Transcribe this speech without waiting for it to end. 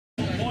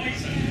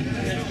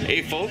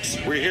Hey folks,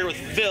 we're here with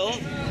Phil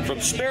from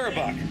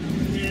Sparabuck.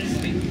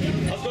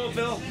 How's it going,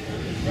 Phil?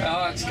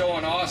 It's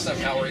going awesome.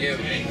 How are you?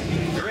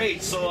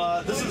 Great.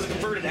 So this is a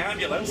converted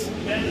ambulance.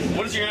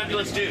 What does your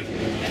ambulance do?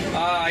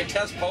 I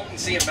test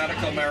potency of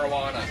medical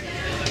marijuana.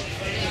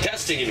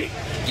 Testing, you mean?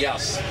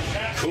 Yes.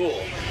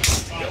 Cool.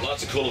 Got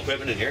lots of cool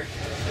equipment in here.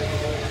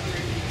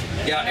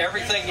 Yeah,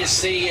 everything you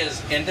see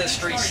is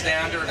industry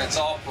standard. It's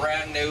all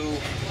brand new,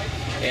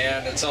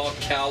 and it's all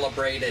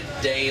calibrated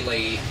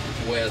daily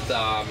with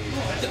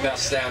the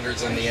best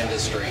standards in the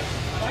industry.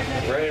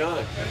 Right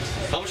on.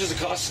 How much does it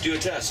cost to do a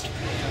test?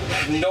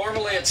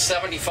 Normally it's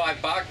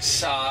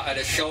 $75. At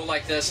a show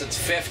like this it's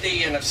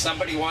 $50, and if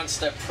somebody wants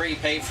to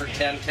prepay for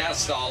 10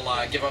 tests,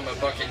 I'll give them a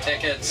book of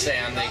tickets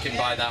and they can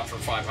buy that for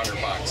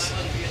 $500.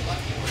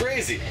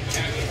 Crazy.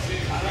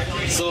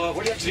 So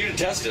what do you have to do to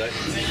test it?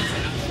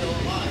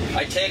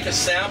 I take a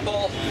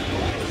sample,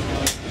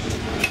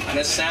 and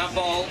a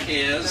sample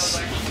is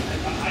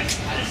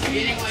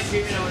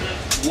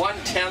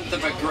 1/10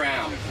 of a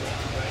gram.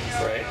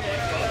 Right.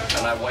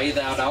 And I weigh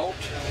that out,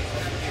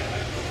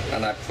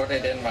 and I put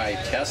it in my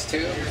test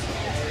tube.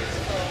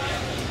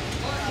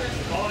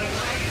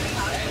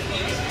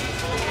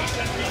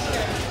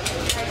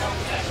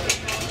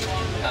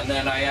 And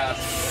then I add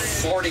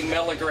 40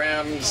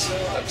 milligrams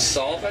of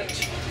solvent.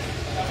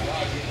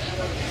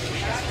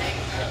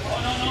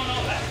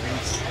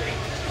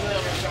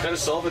 What kind of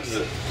solvent is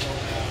it?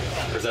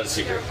 Or is that a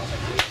secret?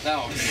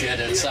 No, shit,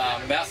 it's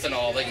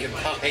methanol that you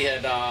buy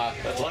at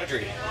That's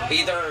laundry.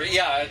 either,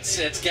 yeah,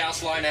 it's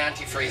gasoline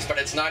antifreeze, but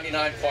it's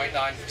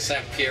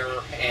 99.9%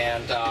 pure,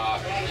 and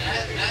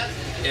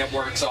it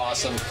works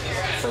awesome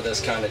for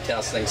this kind of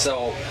testing.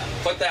 So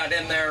put that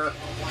in there,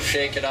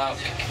 shake it up,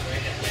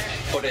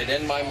 put it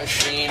in my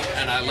machine,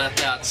 and I let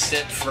that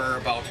sit for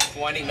about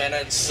 20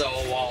 minutes so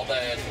all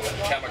the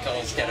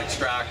chemicals get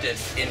extracted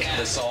into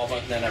the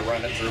solvent, and then I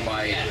run it through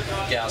my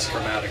gas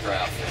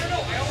chromatograph.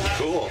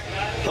 Cool.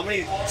 How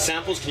many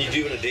samples can you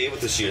do in a day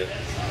with this unit?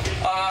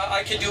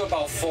 I could do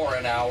about 4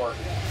 an hour.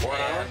 4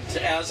 an hour?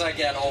 And as I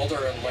get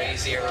older and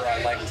lazier,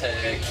 I like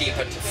to keep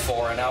it to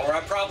 4 an hour.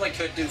 I probably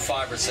could do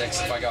 5 or 6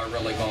 if I got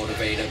really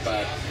motivated,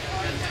 but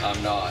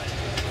I'm not.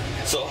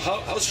 So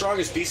how strong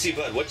is BC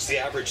Bud? What's the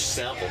average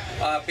sample?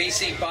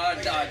 BC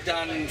Bud, I've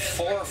done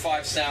 4 or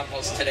 5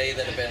 samples today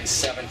that have been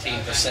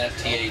 17%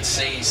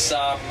 THC.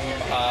 Some,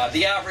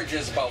 the average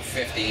is about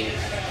 14,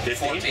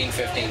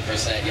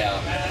 15%,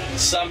 yeah.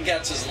 Some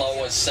gets as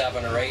low as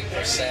 7 or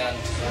 8%,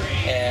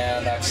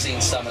 and I've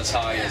seen some as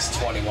high as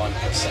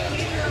 21%.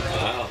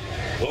 Wow.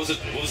 What was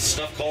the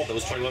stuff called that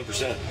was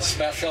 21%?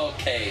 Special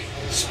K.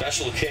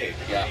 Special K.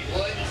 Yeah.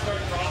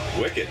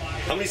 Wicked.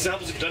 How many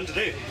samples have you done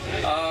today?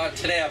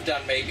 Today I've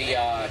done maybe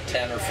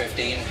 10 or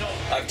 15.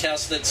 I've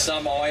tested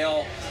some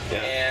oil,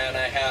 and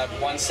I had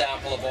 1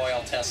 sample of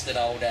oil tested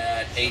out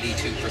at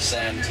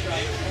 82%.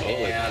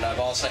 And I've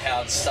also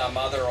had some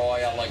other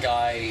oil, a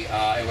guy,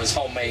 it was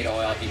homemade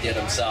oil he did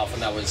himself,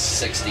 and that was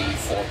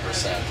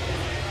 64%.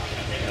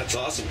 That's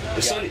awesome.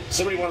 If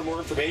somebody wanted more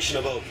information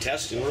about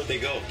testing, where would they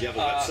go? Do you have a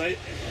website?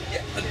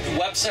 Yeah, the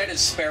website is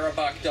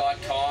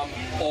sparabuck.com,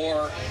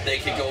 or they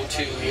could go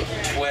to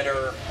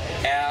Twitter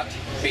at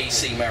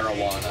BC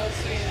Marijuana.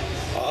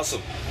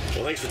 Awesome.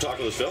 Well, thanks for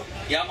talking with us, Phil.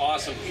 Yeah,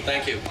 awesome.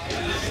 Thank you.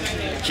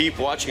 Keep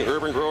watching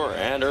Urban Grower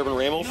and Urban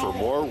Ramo for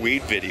more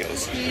weed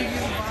videos.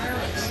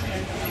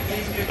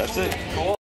 That's it. Cool.